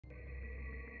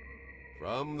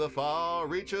From the far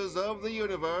reaches of the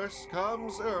universe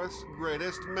comes Earth's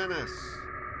greatest menace.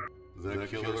 The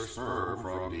killer sperm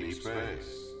from deep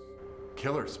space.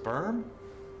 Killer sperm?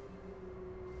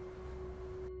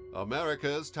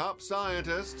 America's top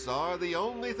scientists are the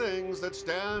only things that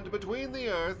stand between the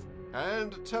Earth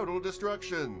and total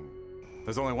destruction.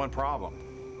 There's only one problem.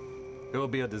 It will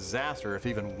be a disaster if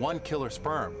even one killer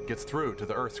sperm gets through to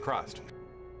the Earth's crust.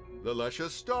 The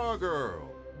luscious Stargirl,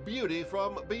 beauty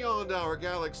from beyond our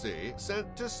galaxy,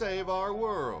 sent to save our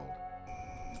world.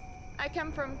 I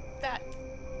come from that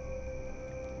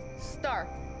star.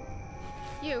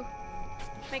 You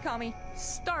may call me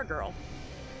Stargirl.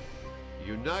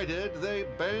 United, they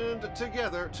band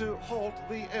together to halt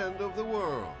the end of the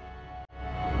world.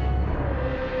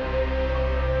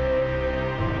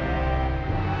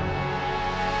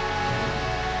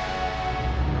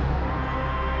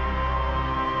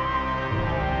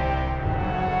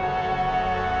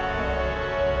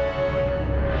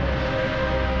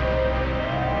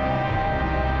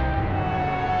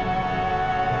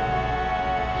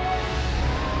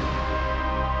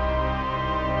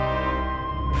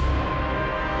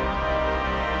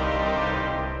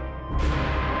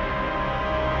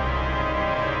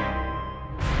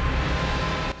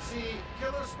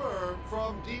 Sperm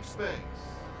from deep space.